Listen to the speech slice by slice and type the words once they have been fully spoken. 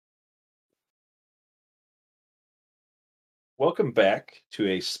Welcome back to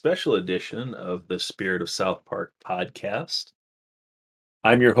a special edition of the Spirit of South Park podcast.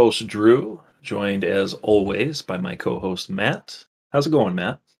 I'm your host, Drew, joined as always by my co host, Matt. How's it going,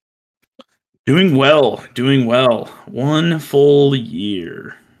 Matt? Doing well, doing well. 1 full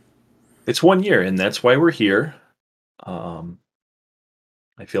year. It's 1 year, and that's why we're here. Um,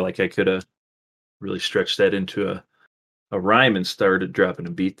 I feel like I could have really stretched that into a rhyme and started dropping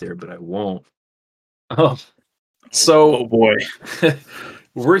a beat there, but I won't. Um, Oh so boy.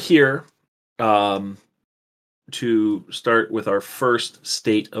 we're here um, to start with our first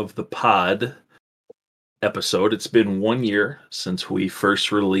State of the Pod episode. It's been 1 year since we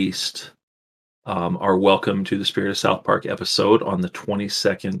first released our Welcome to the Spirit of South Park episode on the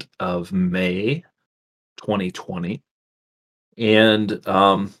 22nd of May, 2020. And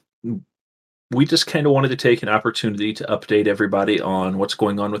we just kind of wanted to take an opportunity to update everybody on what's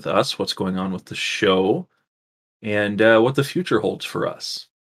going on with us, what's going on with the show, and what the future holds for us.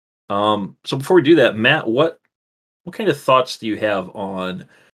 So before we do that, Matt, what kind of thoughts do you have on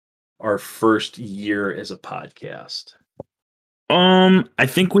our first year as a podcast? I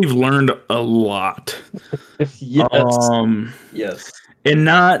think we've learned a lot. Yes. Yes. And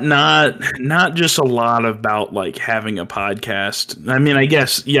not just a lot about like having a podcast. I mean, I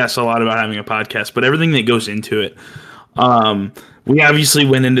guess yes, a lot about having a podcast, but everything that goes into it. We obviously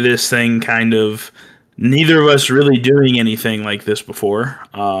went into this thing kind of neither of us really doing anything like this before.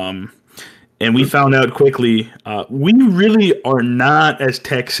 And we found out quickly we really are not as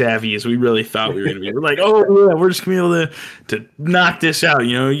tech savvy as we really thought we were going to be. We're like, oh yeah, we're just going to be able to knock this out.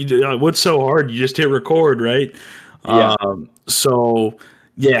 You know, what's so hard? You just hit record, right? Yeah. So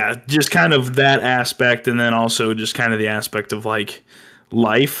yeah, just kind of that aspect, and then also just kind of the aspect of like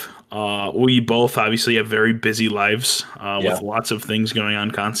life. We both obviously have very busy lives Yeah. with lots of things going on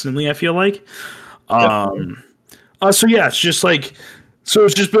constantly. I feel like. Definitely. So yeah, it's just like so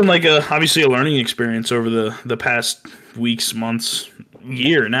it's just been like obviously a learning experience over the past weeks, months,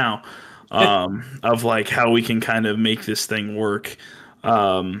 year now, of like how we can kind of make this thing work,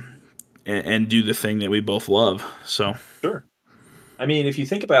 and do the thing that we both love. So Sure. I mean, if you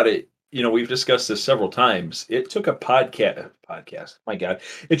think about it, we've discussed this several times. It took a podcast. My God,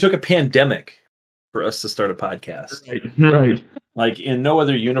 it took a pandemic for us to start a podcast. right. Like in no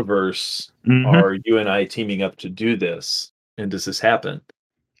other universe Mm-hmm. are you and I teaming up to do this, and does this happen?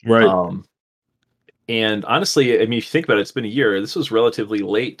 Right. Um, and honestly, I mean, if you think about it, it's been a year. This was relatively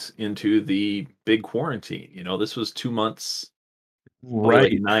late into the big quarantine. This was 2 months, probably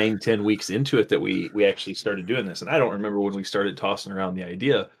like Right. 9, 10 weeks into it that we actually started doing this. And I don't remember when we started tossing around the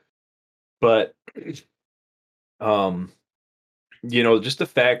idea, but um, just the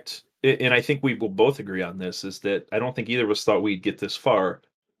fact, and I think we will both agree on this, is that I don't think either of us thought we'd get this far.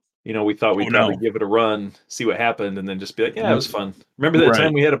 We thought Oh we'd probably no. give it a run, see what happened, and then just be like, yeah, it was fun. Remember that Right.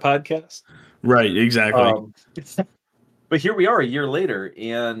 time we had a podcast? Right. Exactly. Um, but here we are a year later,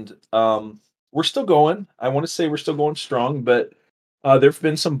 and we're still going. I want to say we're still going strong, but there have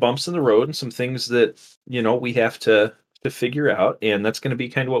been some bumps in the road and some things that we have to figure out, and that's going to be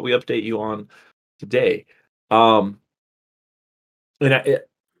kind of what we update you on today. Um, and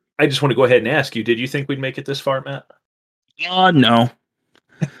I just want to go ahead and ask you: did you think we'd make it this far, Matt? No.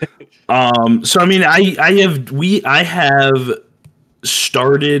 So I mean, I have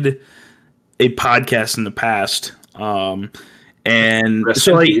started a podcast in the past. And Rest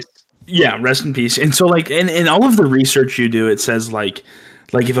so in like peace. yeah, rest in peace. And so like in all of the research you do, it says like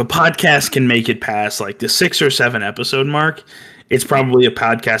if a podcast can make it past like the 6 or 7 episode mark, it's probably a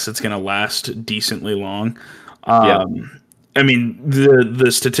podcast that's gonna last decently long. Yeah, I mean,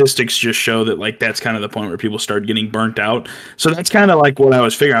 the statistics just show that like that's kind of the point where people start getting burnt out. So that's kind of like what I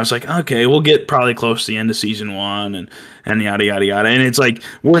was figuring. I was like, okay, we'll get probably close to the end of season one and yada yada yada. And it's like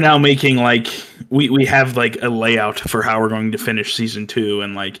we're now making like we have like a layout for how we're going to finish season two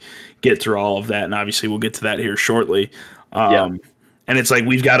and like get through all of that. And obviously we'll get to that here shortly. yeah, And it's like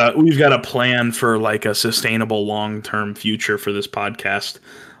we've got a plan for like a sustainable long term future for this podcast.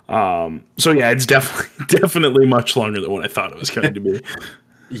 So yeah, it's definitely definitely much longer than what I thought it was going to be.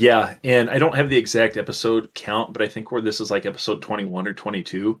 yeah. And I don't have the exact episode count, but I think this is like episode 21 or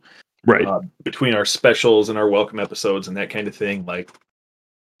 22. Right. Between our specials and our welcome episodes and that kind of thing, like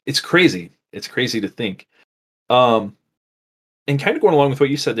it's crazy. It's crazy to think. Um, and kind of going along with what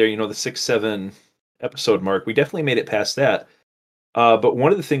you said there, the 6, 7 episode mark, we definitely made it past that. But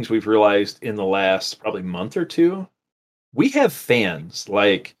one of the things we've realized in the last probably month or two, we have fans.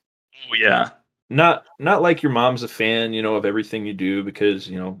 Like Oh yeah. not like your mom's a fan, of everything you do because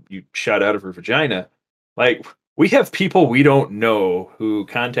you shot out of her vagina. Like we have people we don't know who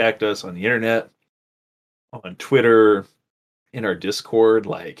contact us on the internet, on Twitter, in our Discord,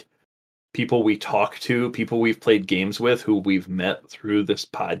 like people we talk to, people we've played games with, who we've met through this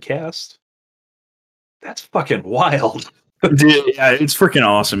podcast. That's fucking wild. Dude, yeah, it's freaking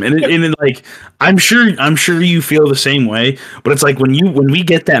awesome, and like I'm sure you feel the same way. But it's like when we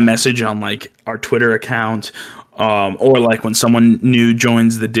get that message on like our Twitter account, or like when someone new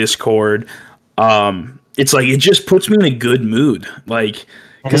joins the Discord, it's like it just puts me in a good mood. Like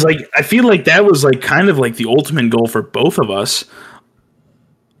because like I feel like that was like kind of like the ultimate goal for both of us,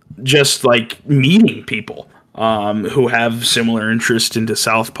 just like meeting people who have similar interest into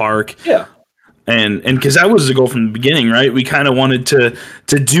South Park. Yeah. And because that was the goal from the beginning, right? We kind of wanted to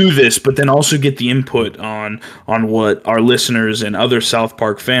do this, but then also get the input on what our listeners and other South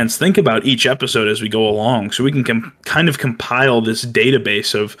Park fans think about each episode as we go along, so we can kind of compile this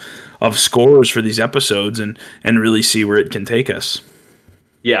database of scores for these episodes and really see where it can take us.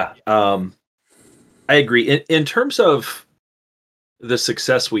 Yeah, I agree. In terms of the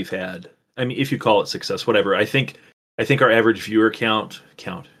success we've had, I mean, if you call it success, whatever. I think our average viewer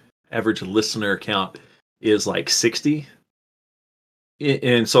average listener count is like 60.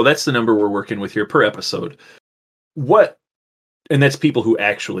 And so that's the number we're working with here per episode. And that's people who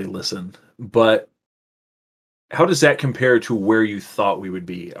actually listen. But how does that compare to where you thought we would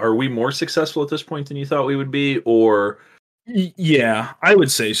be? Are we more successful at this point than you thought we would be? Or Yeah, I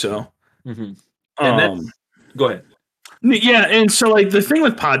would say so. Mm-hmm. And go ahead. Yeah, and so like the thing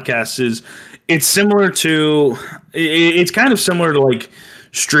with podcasts is it's kind of similar to like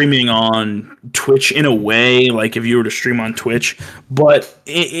streaming on Twitch in a way, like if you were to stream on Twitch, but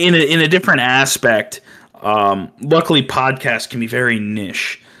in a different aspect. Luckily, podcasts can be very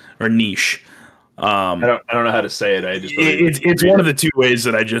niche. I don't know how to say it. I just it's one of the two ways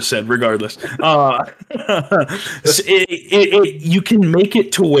that I just said. Regardless, you can make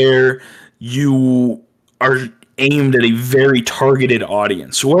it to where you are aimed at a very targeted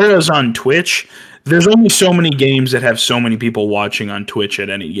audience, whereas on Twitch, there's only so many games that have so many people watching on Twitch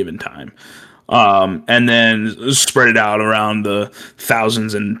at any given time. And then spread it out around the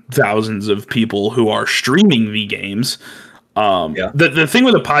thousands and thousands of people who are streaming the games. The thing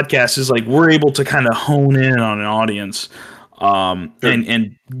with a podcast is like we're able to kind of hone in on an audience,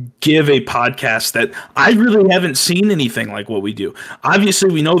 and give a podcast that I really haven't seen anything like what we do.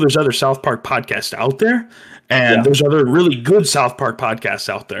 Obviously, we know there's other South Park podcasts out there, and there's other really good South Park podcasts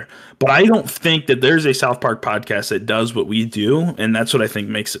out there. But I don't think that there's a South Park podcast that does what we do, and that's what I think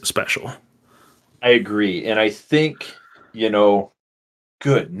makes it special. I agree. And I think,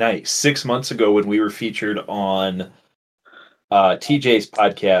 good night. 6 months ago when we were featured on TJ's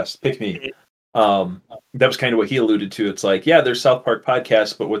podcast, Pick Me, that was kind of what he alluded to. It's like, yeah, there's South Park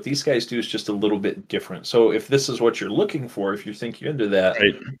podcasts, but what these guys do is just a little bit different. So if this is what you're looking for, if you think you're into that,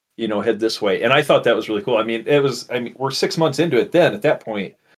 right, head this way. And I thought that was really cool. I mean, we're 6 months into it then at that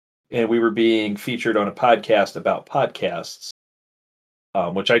point, and we were being featured on a podcast about podcasts,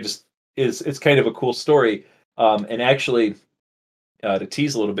 which it's kind of a cool story. And actually, to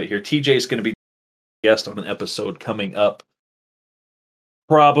tease a little bit here, TJ is going to be a guest on an episode coming up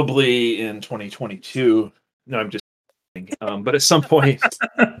probably in 2022. No, I'm just kidding. But at some point,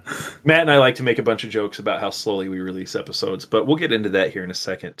 Matt and I like to make a bunch of jokes about how slowly we release episodes, but we'll get into that here in a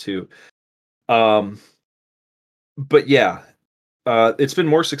second too. But yeah, it's been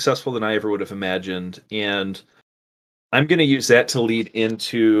more successful than I ever would have imagined, and I'm going to use that to lead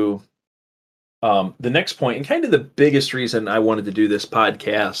into the next point, and kind of the biggest reason I wanted to do this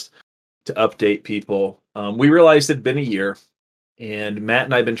podcast, to update people. We realized it had been a year, and Matt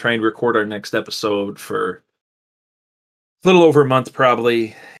and I have been trying to record our next episode for a little over a month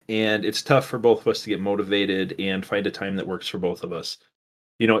probably, and it's tough for both of us to get motivated and find a time that works for both of us.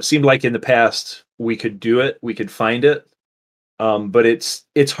 It seemed like in the past we could do it, we could find it, but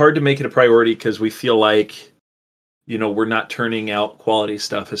it's hard to make it a priority because we feel like we're not turning out quality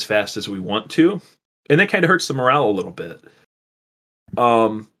stuff as fast as we want to. And that kind of hurts the morale a little bit.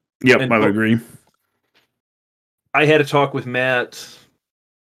 Yep, I would agree. I had a talk with Matt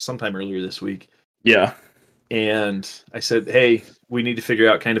sometime earlier this week. Yeah. And I said, hey, we need to figure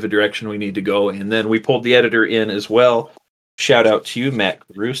out kind of a direction we need to go. And then we pulled the editor in as well. Shout out to you, Matt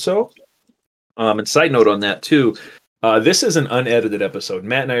Caruso. And side note on that too, this is an unedited episode.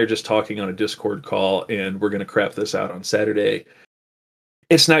 Matt and I are just talking on a Discord call, and we're going to crap this out on Saturday.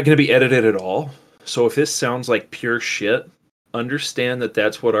 It's not going to be edited at all. So if this sounds like pure shit, understand that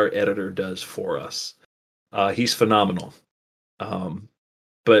that's what our editor does for us. He's phenomenal.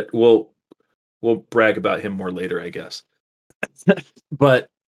 But we'll brag about him more later, I guess. But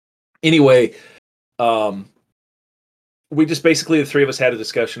anyway, we just basically, the three of us had a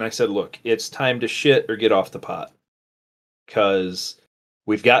discussion. I said, look, it's time to shit or get off the pot. because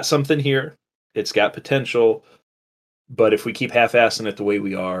we've got something here. It's got potential, but if we keep half-assing it the way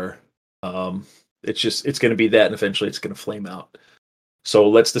we are, it's going to be that, and eventually it's going to flame out. So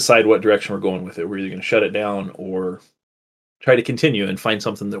let's decide what direction we're going with it. We're either going to shut it down or try to continue and find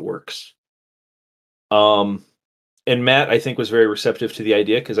something that works. And Matt, I think, was very receptive to the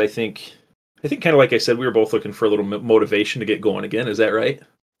idea because I think kind of like I said, we were both looking for a little motivation to get going again. Is that right?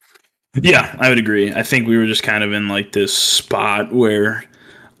 Yeah, I would agree. I think we were just kind of in like this spot where,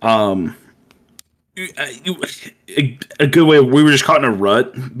 a good way, we were just caught in a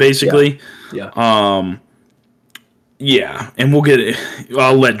rut, basically. Yeah. Yeah, and we'll get it.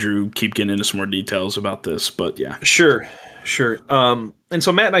 I'll let Drew keep getting into some more details about this, but yeah. Sure. And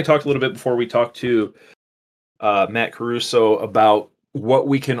so Matt and I talked a little bit before we talked to Matt Caruso about what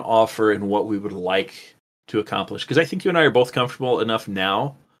we can offer and what we would like to accomplish. Because I think you and I are both comfortable enough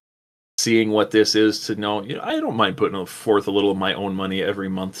now seeing what this is to know, I don't mind putting forth a little of my own money every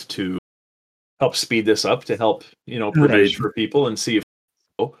month to help speed this up, to help, produce for people and see if,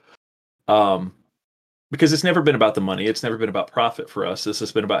 because it's never been about the money. It's never been about profit for us. This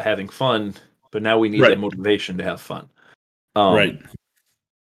has been about having fun, but now we need that motivation to have fun. Right.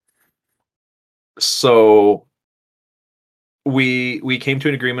 So we came to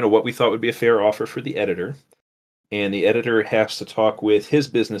an agreement of what we thought would be a fair offer for the editor, and the editor has to talk with his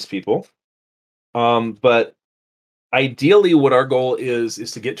business people. But ideally, what our goal is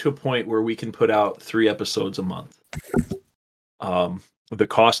to get to a point where we can put out 3 episodes a month. The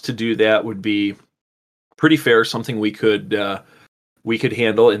cost to do that would be pretty fair, something we could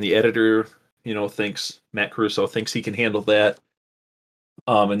handle, and the editor, Matt Caruso thinks he can handle that.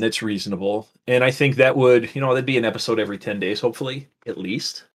 And that's reasonable. And I think that would, that'd be an episode every 10 days, hopefully, at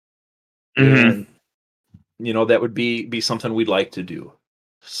least. Mm-hmm. And, that would be something we'd like to do.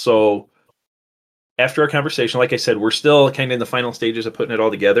 So after our conversation, like I said, we're still kind of in the final stages of putting it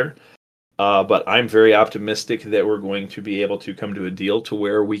all together. But I'm very optimistic that we're going to be able to come to a deal to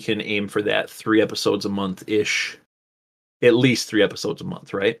where we can aim for that 3 episodes a month-ish, at least 3 episodes a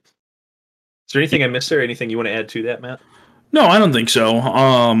month, right? Is there anything I missed there? Anything you want to add to that, Matt? No, I don't think so.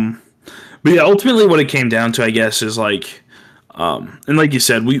 But yeah, ultimately what it came down to, I guess, is like, and like you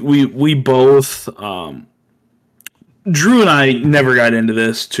said, we both, Drew and I never got into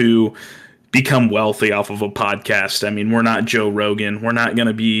this to become wealthy off of a podcast. I mean, we're not Joe Rogan. We're not going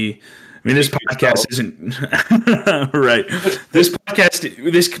to be, this podcast isn't right. This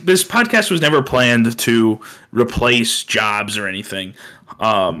podcast was never planned to replace jobs or anything.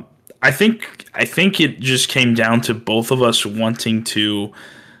 I think it just came down to both of us wanting to.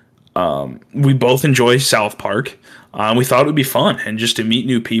 We both enjoy South Park. We thought it would be fun and just to meet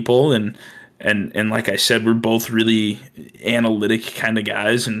new people and like I said, we're both really analytic kind of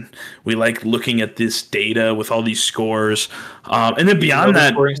guys, and we like looking at this data with all these scores. And then beyond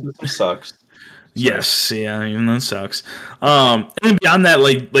that, scoring system sucks. Yes, yeah, even that sucks. And then beyond that,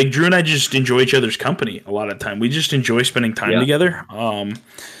 like Drew and I just enjoy each other's company a lot of the time. We just enjoy spending time together.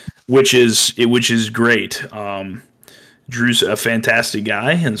 Which is great. Drew's a fantastic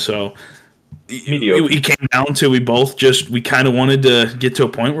guy, and so it came down to we kind of wanted to get to a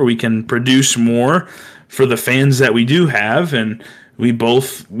point where we can produce more for the fans that we do have, and we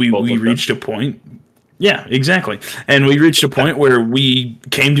reached a point. Yeah, exactly. And we reached a point where we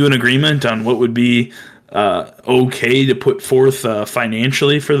came to an agreement on what would be okay to put forth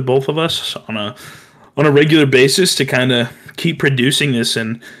financially for the both of us on a regular basis to kind of keep producing this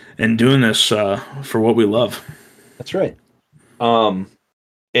and doing this for what we love. That's right.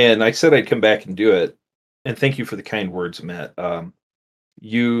 And I said I'd come back and do it. And thank you for the kind words, Matt.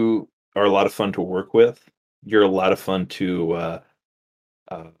 You are a lot of fun to work with. You're a lot of fun to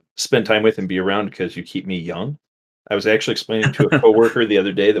spend time with and be around because you keep me young. I was actually explaining to a coworker the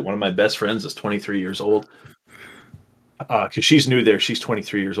other day that one of my best friends is 23 years old. Because she's new there. She's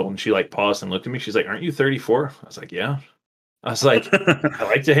 23 years old. And she paused and looked at me. She's like, "Aren't you 34?" I was like, "Yeah." I was like, "I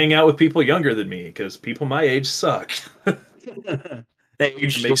like to hang out with people younger than me because people my age suck."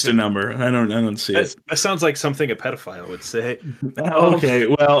 Age just a number. I don't see it. That sounds like something a pedophile would say.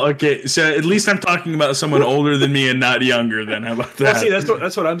 Okay. So at least I'm talking about someone older than me and not younger. Then how about that? Well, see,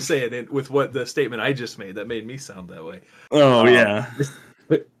 that's what I'm saying. And with what the statement I just made, that made me sound that way. Oh yeah.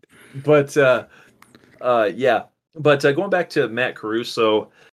 But yeah. But going back to Matt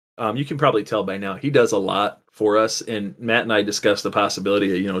Caruso, you can probably tell by now he does a lot for us. And Matt and I discussed the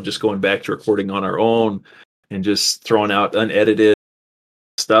possibility of just going back to recording on our own and just throwing out unedited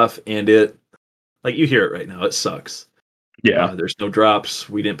stuff, and it, like, you hear it right now, it sucks. There's no drops,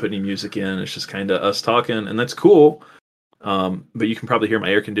 we didn't put any music in, it's just kind of us talking, and that's cool. But you can probably hear my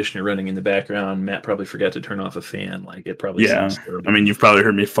air conditioner running in the background. Matt probably forgot to turn off a fan. Like it probably sounds terrible. I mean, you've probably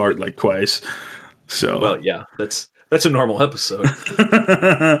heard me fart like twice. So well, yeah, that's a normal episode.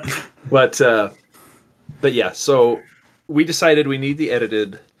 but yeah, so we decided we need the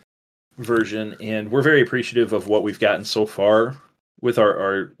edited version, and we're very appreciative of what we've gotten so far with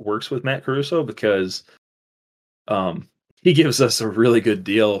our works with Matt Caruso, because he gives us a really good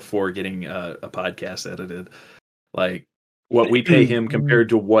deal for getting a podcast edited. Like what we pay him compared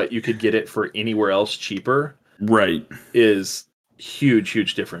to what you could get it for anywhere else cheaper, right, is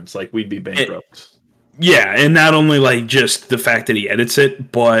huge difference. Like we'd be bankrupt. Yeah, and not only like just the fact that he edits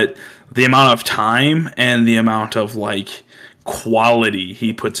it, but the amount of time and the amount of like quality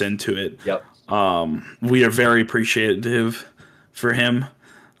he puts into it. Yep. We are very appreciative for him.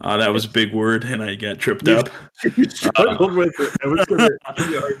 That was a big word, and I got tripped up. You struggled with it. I was going to give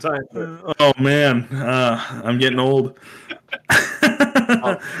you a hard time. But... Oh man, I'm getting old.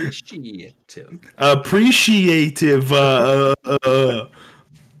 Appreciative.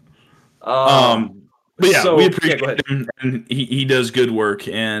 But yeah, so, we appreciate him, and he does good work,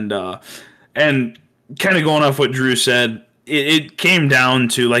 and kind of going off what Drew said, it came down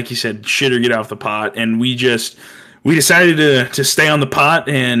to, like you said, shit or get off the pot, and we decided to stay on the pot,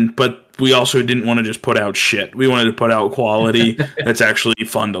 but we also didn't want to just put out shit. We wanted to put out quality that's actually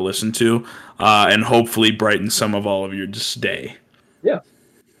fun to listen to, and hopefully brighten some of all of your day. Yeah,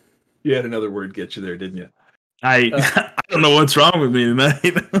 you had another word get you there, didn't you? I don't know what's wrong with me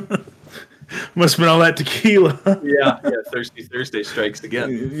tonight. Must have been all that tequila. yeah, Thirsty Thursday strikes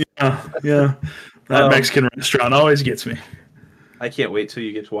again. Yeah. That Mexican restaurant always gets me. I can't wait till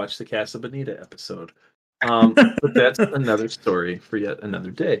you get to watch the Casa Bonita episode. But that's another story for yet another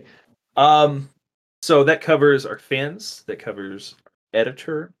day. So that covers our fans. That covers our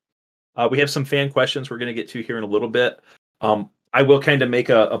editor. We have some fan questions we're going to get to here in a little bit. I will kind of make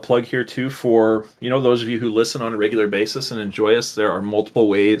a plug here too for those of you who listen on a regular basis and enjoy us. There are multiple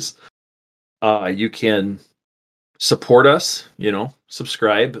ways you can support us,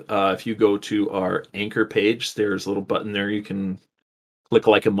 subscribe. If you go to our Anchor page, there's a little button there. You can click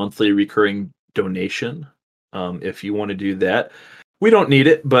like a monthly recurring donation. If you want to do that, we don't need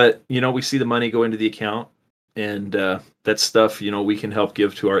it, but we see the money go into the account, and that stuff, we can help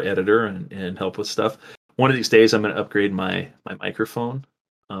give to our editor and help with stuff. One of these days I'm going to upgrade my microphone.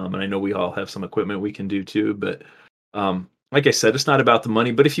 And I know we all have some equipment we can do too, but like I said, it's not about the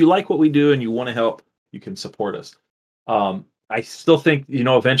money, but if you like what we do and you want to help, you can support us. I still think,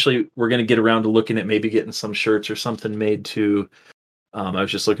 eventually we're going to get around to looking at maybe getting some shirts or something made too. I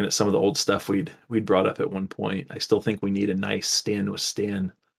was just looking at some of the old stuff we'd brought up at one point. I still think we need a nice Stand with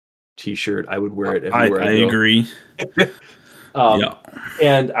Stan t-shirt. I would wear it everywhere. I agree. Yeah.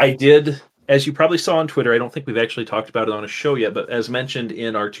 And I did, as you probably saw on Twitter, I don't think we've actually talked about it on a show yet, but as mentioned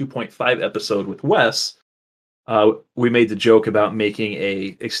in our 2.5 episode with Wes, we made the joke about making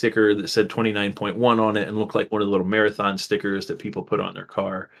a sticker that said 29.1 on it and looked like one of the little marathon stickers that people put on their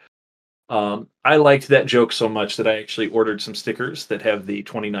car. I liked that joke so much that I actually ordered some stickers that have the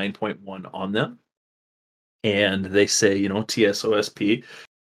 29.1 on them. And they say, TSOSP,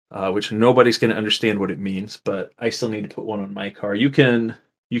 which nobody's going to understand what it means, but I still need to put one on my car. You can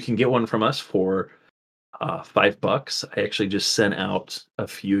get one from us for $5. I actually just sent out a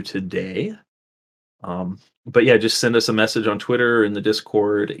few today. But yeah, just send us a message on Twitter or in the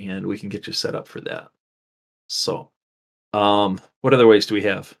Discord, and we can get you set up for that. So, what other ways do we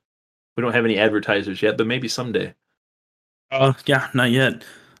have? We don't have any advertisers yet, but maybe someday. Yeah, not yet.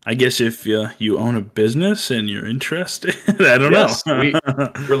 I guess if you own a business and you're interested, I don't know.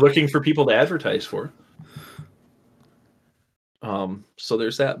 We're looking for people to advertise for. So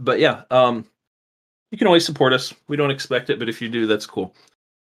there's that. But yeah, you can always support us. We don't expect it, but if you do, that's cool.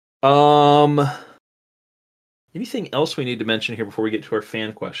 Anything else we need to mention here before we get to our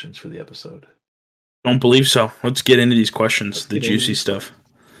fan questions for the episode? Don't believe so. Let's get into these questions, the juicy stuff.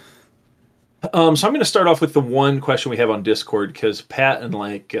 So I'm going to start off with the one question we have on Discord, because Pat and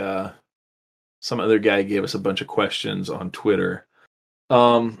some other guy gave us a bunch of questions on Twitter.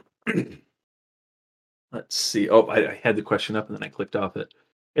 Let's see. Oh, I had the question up and then I clicked off it.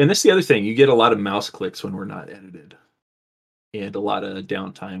 And this is the other thing. You get a lot of mouse clicks when we're not edited. And a lot of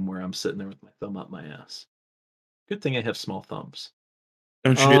downtime where I'm sitting there with my thumb up my ass. Good thing I have small thumbs.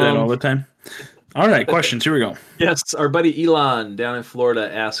 Don't you do that all the time? All right, questions. Here we go. Yes, our buddy Elon down in Florida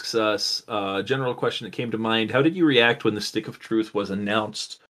asks us a general question that came to mind. How did you react when the Stick of Truth was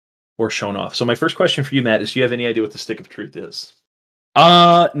announced or shown off? So my first question for you, Matt, is do you have any idea what the Stick of Truth is?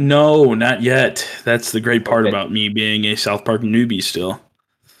 No, not yet. That's the great part about me being a South Park newbie still.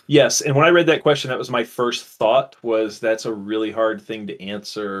 Yes, and when I read that question, that was my first thought. Was that's a really hard thing to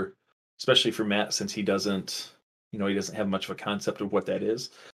answer, especially for Matt, since he doesn't, he doesn't have much of a concept of what that is.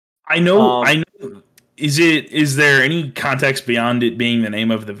 I know. I know. Is there any context beyond it being the name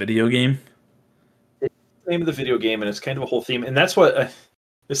of the video game? It's the name of the video game, and it's kind of a whole theme, and that's what.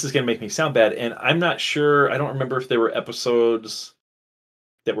 This is going to make me sound bad, and I'm not sure. I don't remember if there were episodes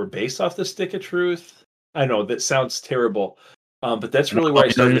that were based off the Stick of Truth. I know that sounds terrible, but that's really where I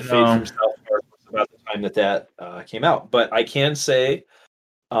started to fade from South Park, was about the time that came out. But I can say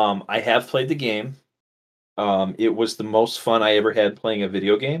I have played the game. It was the most fun I ever had playing a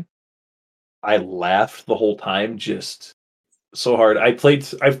video game. I laughed the whole time, just so hard. I've played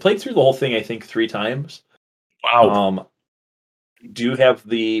through the whole thing, I think, 3 times. Wow. Do have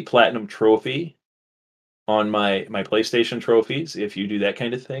the platinum trophy on my PlayStation trophies if you do that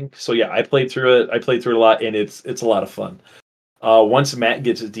kind of thing. So yeah, I played through it. I played through it a lot, and it's a lot of fun. Once Matt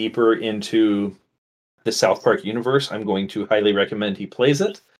gets deeper into the South Park universe, I'm going to highly recommend he plays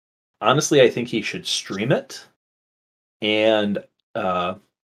it. Honestly, I think he should stream it, and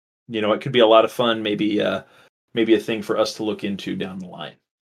it could be a lot of fun. Maybe a thing for us to look into down the line.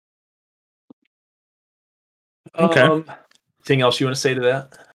 Okay. Anything else you want to say to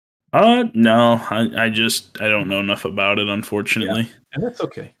that? No. I don't know enough about it, unfortunately. Yeah, and that's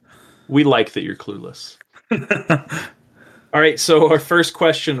okay. We like that you're clueless. All right, so our first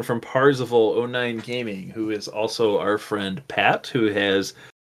question from Parzival09 Gaming, who is also our friend Pat, who has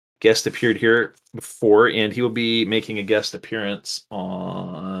guest appeared here before, and he will be making a guest appearance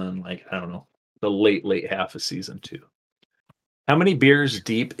on, I don't know, the late half of season 2. How many beers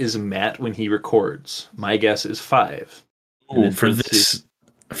deep is Matt when he records? My guess is 5. Ooh, for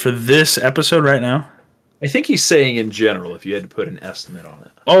this episode right now? I think he's saying in general, if you had to put an estimate on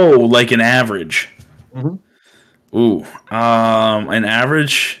it. Oh, like an average. Mm-hmm. Ooh, an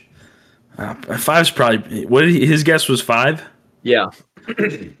average. 5's probably what his guess was 5. Yeah,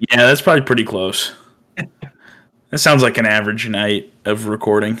 yeah, that's probably pretty close. That sounds like an average night of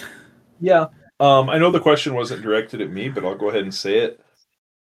recording. Yeah. I know the question wasn't directed at me, but I'll go ahead and say it.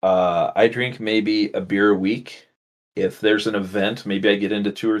 I drink maybe a beer a week. If there's an event, maybe I get into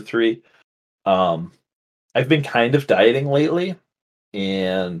 2 or 3. I've been kind of dieting lately,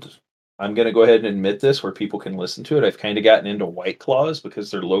 and I'm going to go ahead and admit this where people can listen to it. I've kind of gotten into White Claws because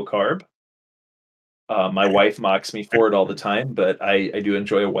they're low carb. My wife mocks me for it all the time, but I do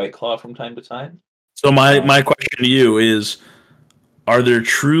enjoy a White Claw from time to time. So my question to you is, are there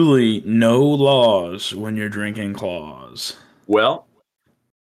truly no laws when you're drinking claws? Well,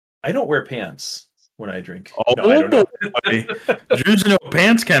 I don't wear pants when I drink. Oh, no, I don't know. Drew's no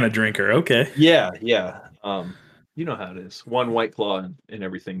pants kind of drinker. Okay. Yeah. You know how it is. One White Claw and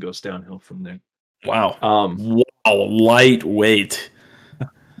everything goes downhill from there. Wow. Wow. Lightweight.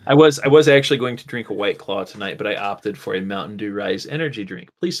 I was actually going to drink a White Claw tonight, but I opted for a Mountain Dew Rise energy drink.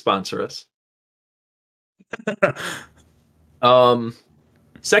 Please sponsor us.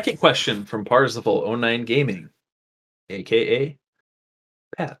 Second question from Parzival09 Gaming, aka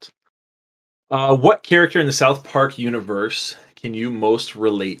Pat. What character in the South Park universe can you most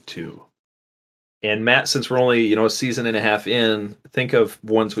relate to? And Matt, since we're only, a season and a half in, think of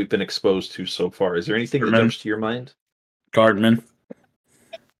ones we've been exposed to so far. Is there anything that jumps to your mind? Cartman.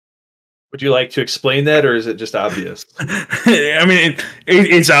 Would you like to explain that, or is it just obvious? I mean,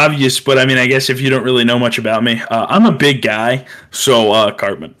 it's obvious, but I mean, I guess if you don't really know much about me, I'm a big guy, so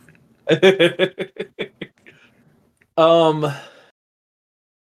Cartman.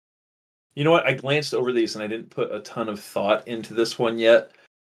 You know what? I glanced over these and I didn't put a ton of thought into this one yet.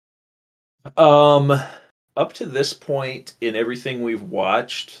 Up to this point in everything we've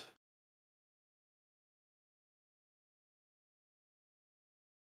watched,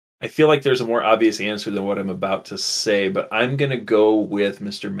 I feel like there's a more obvious answer than what I'm about to say, but I'm gonna go with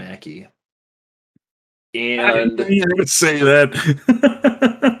Mr. Mackey. And you would say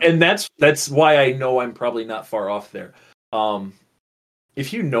that, and that's why I know I'm probably not far off there.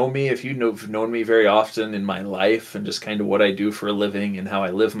 If you know me, if you've known me very often in my life and just kind of what I do for a living and how I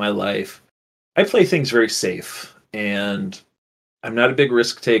live my life, I play things very safe, and I'm not a big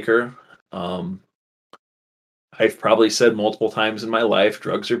risk taker. I've probably said multiple times in my life,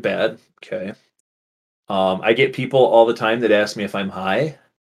 drugs are bad. Okay. I get people all the time that ask me if I'm high,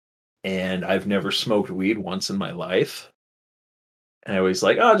 and I've never smoked weed once in my life. And I always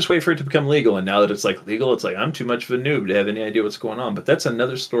oh, just wait for it to become legal. And now that it's legal, it's I'm too much of a noob to have any idea what's going on. But that's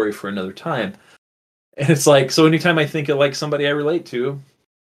another story for another time. And it's so anytime I think of somebody I relate to,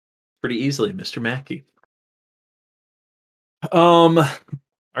 pretty easily, Mr. Mackey.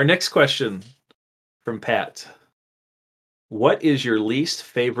 Our next question from Pat. What is your least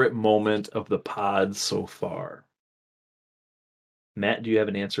favorite moment of the pod so far? Matt, do you have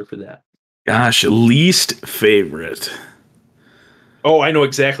an answer for that? Gosh, least favorite. Oh, I know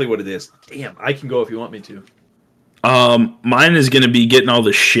exactly what it is. Damn, I can go if you want me to. Mine is going to be getting all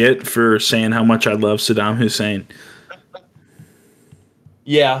the shit for saying how much I love Saddam Hussein.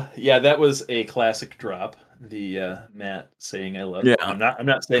 Yeah, that was a classic drop. The Matt saying I love. Yeah. I'm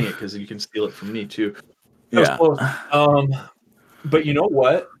not saying it because you can steal it from me too. That was Yeah. close. But you know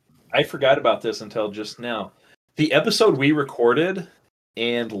what? I forgot about this until just now. The episode we recorded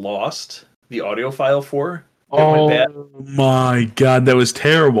and lost the audio file for that went bad. My God, that was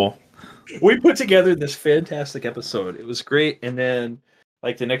terrible. We put together this fantastic episode. It was great, and then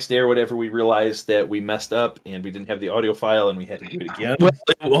like the next day or whatever, we realized that we messed up and we didn't have the audio file, and we had to do it again. Well,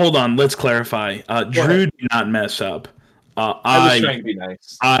 hold on, let's clarify. Drew did not mess up. I was trying to be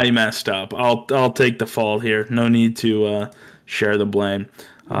nice. I messed up. I'll take the fault here. No need to share the blame.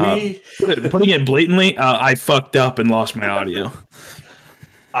 Putting it blatantly, I fucked up and lost my audio.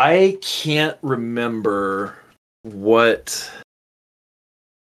 I can't remember what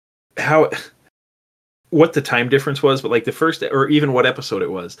the time difference was, but like the first, or even what episode it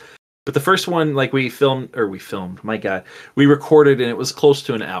was. But the first one, like we filmed, my God, we recorded and it was close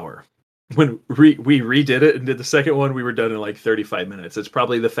to an hour. When we redid it and did the second one, we were done in like 35 minutes. It's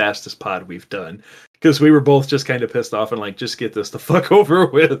probably the fastest pod we've done because we were both just kind of pissed off and like, just get this the fuck over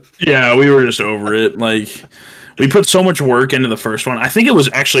with. Yeah, we were just over it. Like, we put so much work into the first one. I think it was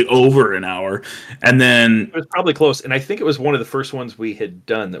actually over an hour. And then it was probably close. And I think it was one of the first ones we had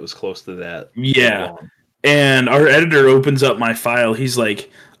done that was close to that. Yeah. And our editor opens up my file. He's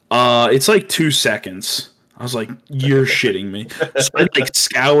like, it's like 2 seconds. I was like, you're shitting me. So I like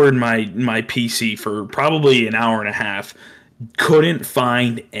scoured my PC for probably an hour and a half. Couldn't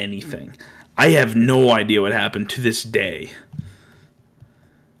find anything. I have no idea what happened to this day.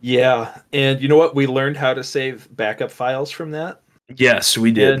 Yeah, and you know what? We learned how to save backup files from that. Yes,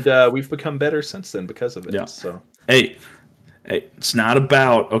 we did. And we've become better since then because of it. Yeah. So hey, it's not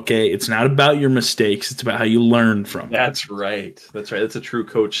about it's not about your mistakes. It's about how you learn from them. That's right. That's a true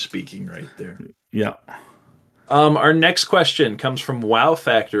coach speaking right there. Yeah. Our next question comes from Wow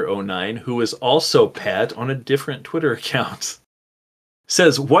Factor 09, who is also Pat on a different Twitter account.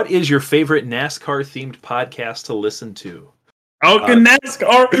 Says, what is your favorite NASCAR themed podcast to listen to? How can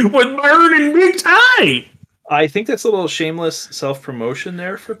NASCAR with Bird and Big Ty? I think that's a little shameless self-promotion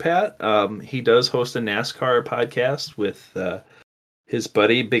there for Pat. He does host a NASCAR podcast with his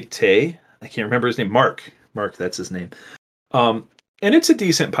buddy Big Tay. I can't remember his name. Mark, that's his name. And it's a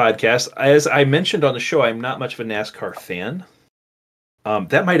decent podcast. As I mentioned on the show, I'm not much of a NASCAR fan.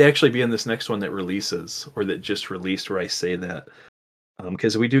 That might actually be in this next one that releases, or that just released, where I say that.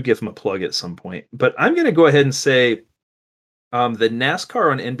 Because we do give them a plug at some point. But I'm going to go ahead and say the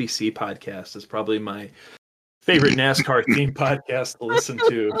NASCAR on NBC podcast is probably my favorite NASCAR themed podcast to listen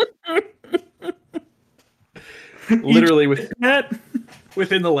to. Literally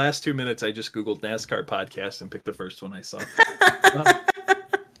within the last 2 minutes, I just Googled NASCAR podcast and picked the first one I saw.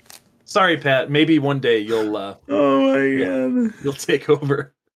 Sorry, Pat. Maybe one day you'll. God! You'll take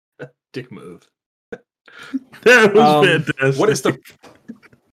over. Dick move. That was fantastic. What is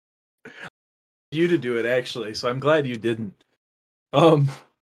you to do it actually? So I'm glad you didn't.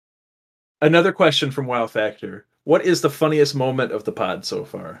 Another question from Wow Factor. What is the funniest moment of the pod so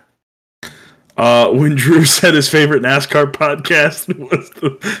far? When Drew said his favorite NASCAR podcast was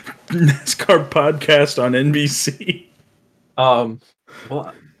the NASCAR podcast on NBC.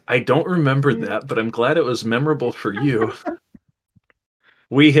 Well, I don't remember that, but I'm glad it was memorable for you.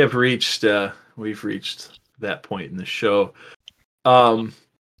 We've reached that point in the show.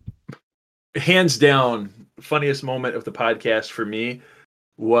 Hands down, funniest moment of the podcast for me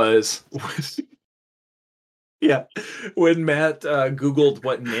was when Matt Googled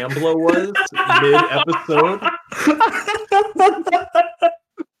what NAMBLA was mid-episode.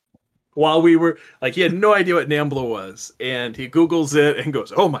 While we were like, he had no idea what NAMBLA was, and he Googles it and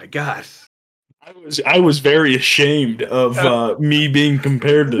goes, "Oh my god!" I was very ashamed of me being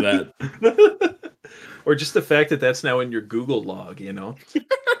compared to that, or just the fact that that's now in your Google log, you know.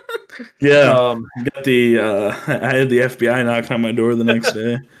 Yeah, got I had the FBI knock on my door the next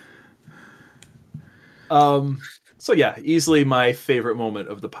day. So yeah, easily my favorite moment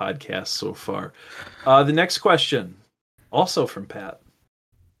of the podcast so far. The next question, also from Pat,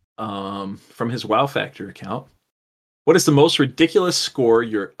 from his Wow Factor account. What is the most ridiculous score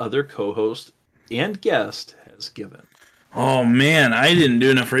your other co-host and guest has given? Oh man, I didn't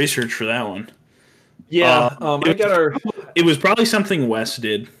do enough research for that one. Yeah, It was probably something Wes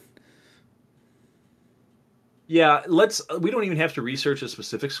did. Yeah, we don't even have to research a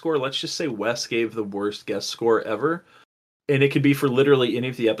specific score. Let's just say Wes gave the worst guest score ever. And it could be for literally any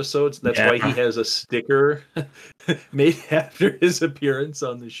of the episodes. That's why he has a sticker made after his appearance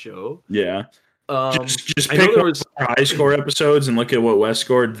on the show. Yeah. Just I know pick there was high score episodes and look at what Wes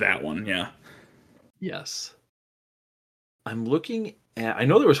scored. That one, yeah. Yes. I'm looking at. I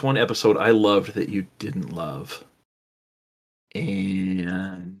know there was one episode I loved that you didn't love,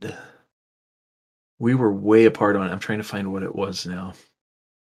 and we were way apart on it. I'm trying to find what it was now.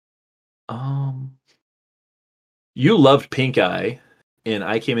 You loved Pink Eye, and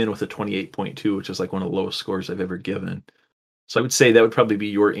I came in with a 28.2, which is like one of the lowest scores I've ever given. So I would say that would probably be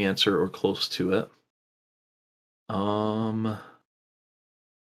your answer or close to it. Oh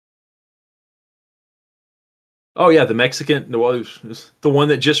yeah, the Mexican, the one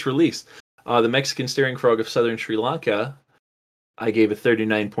that just released, the Mexican Staring Frog of Southern Sri Lanka. I gave a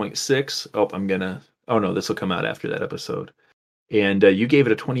 39.6. Oh no, this will come out after that episode. And you gave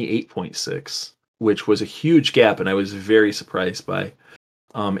it a 28.6, which was a huge gap, and I was very surprised by.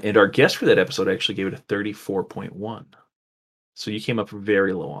 And our guest for that episode actually gave it a 34.1. So you came up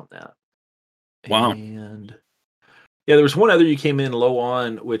very low on that. Wow. And yeah, there was one other you came in low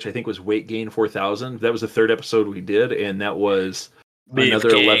on, which I think was Weight Gain 4000. That was the third episode we did, and that was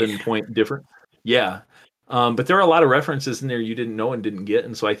another 11-point difference. Yeah. But there are a lot of references in there you didn't know and didn't get,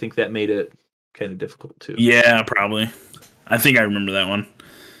 and so I think that made it kind of difficult too. Yeah, probably. I think I remember that one.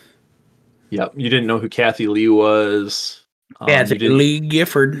 Yep. You didn't know who Kathy Lee was. Kathy Lee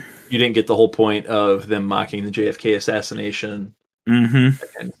Gifford. You didn't get the whole point of them mocking the JFK assassination. Mm-hmm.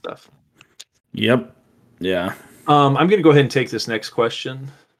 That kind of stuff. Yep. Yeah. I'm going to go ahead and take this next question.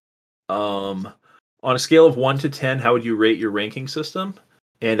 On a scale of 1 to 10, how would you rate your ranking system?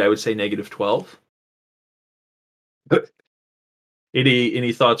 And I would say -12.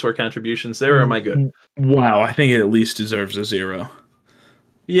 Any thoughts or contributions there, or am I good? Wow, I think it at least deserves a 0.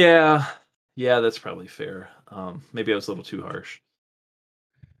 Yeah, that's probably fair. Maybe I was a little too harsh.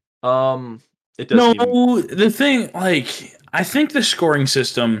 It doesn't the thing, like, I think the scoring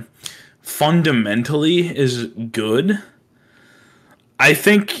system fundamentally is good. I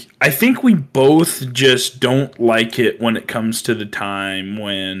think we both just don't like it when it comes to the time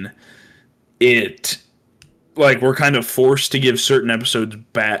when it, like, we're kind of forced to give certain episodes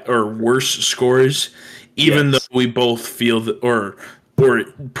bad or worse scores, even though we both feel that, or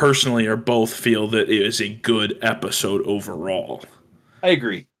personally, or both feel that it is a good episode overall. I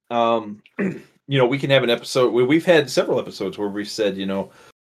agree. We can have an episode. We've had several episodes where we said,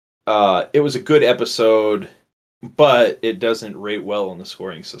 it was a good episode, but it doesn't rate well in the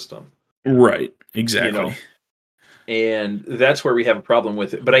scoring system. Right. Exactly. And that's where we have a problem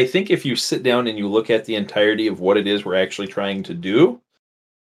with it. But I think if you sit down and you look at the entirety of what it is we're actually trying to do,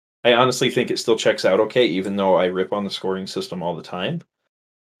 I honestly think it still checks out okay, even though I rip on the scoring system all the time.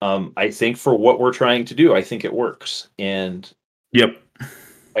 I think for what we're trying to do, I think it works. And yep,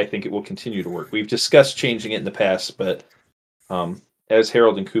 I think it will continue to work. We've discussed changing it in the past, but as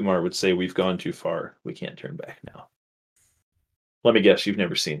Harold and Kumar would say, we've gone too far. We can't turn back now. Let me guess, you've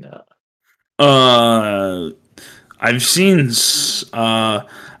never seen that. I've seen, I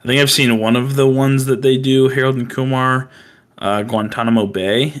think I've seen one of the ones that they do, Harold and Kumar. Guantanamo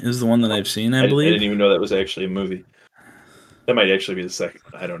Bay is the one that I've seen, I believe. I didn't even know that was actually a movie. That might actually be the second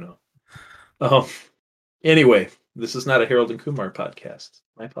one. I don't know. Anyway, this is not a Harold and Kumar podcast.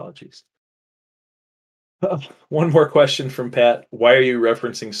 My apologies. One more question from Pat. Why are you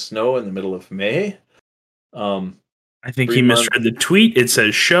referencing snow in the middle of May? I think he misread the tweet. It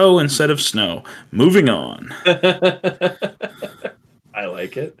says show instead of snow. Moving on. I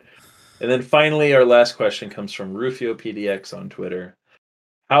like it. And then finally, our last question comes from Rufio PDX on Twitter.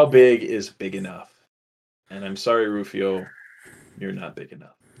 How big is big enough? And I'm sorry, Rufio, you're not big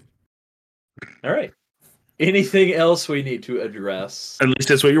enough. All right. Anything else we need to address? At least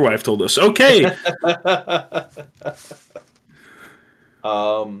that's what your wife told us. Okay.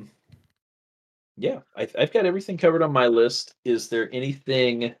 Yeah, I've got everything covered on my list. Is there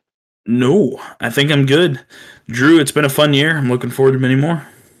anything? No, I think I'm good. Drew, it's been a fun year. I'm looking forward to many more.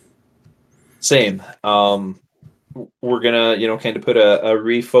 Same. We're gonna, kind of put a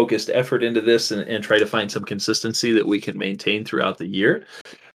refocused effort into this and try to find some consistency that we can maintain throughout the year.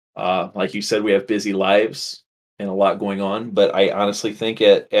 Like you said, we have busy lives and a lot going on, but I honestly think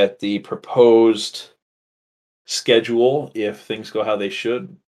at the proposed schedule, if things go how they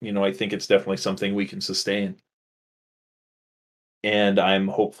should, I think it's definitely something we can sustain. And I'm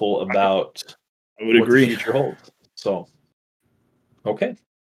hopeful about what the future holds. So, okay.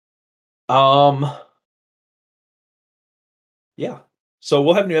 Yeah. So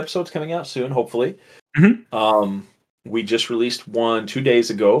we'll have new episodes coming out soon, hopefully. Mhm. We just released one 2 days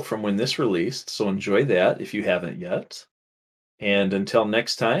ago from when this released, so enjoy that if you haven't yet. And until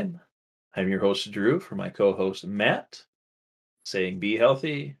next time, I'm your host, Drew, for my co-host, Matt, saying be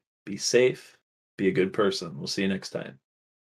healthy, be safe, be a good person. We'll see you next time.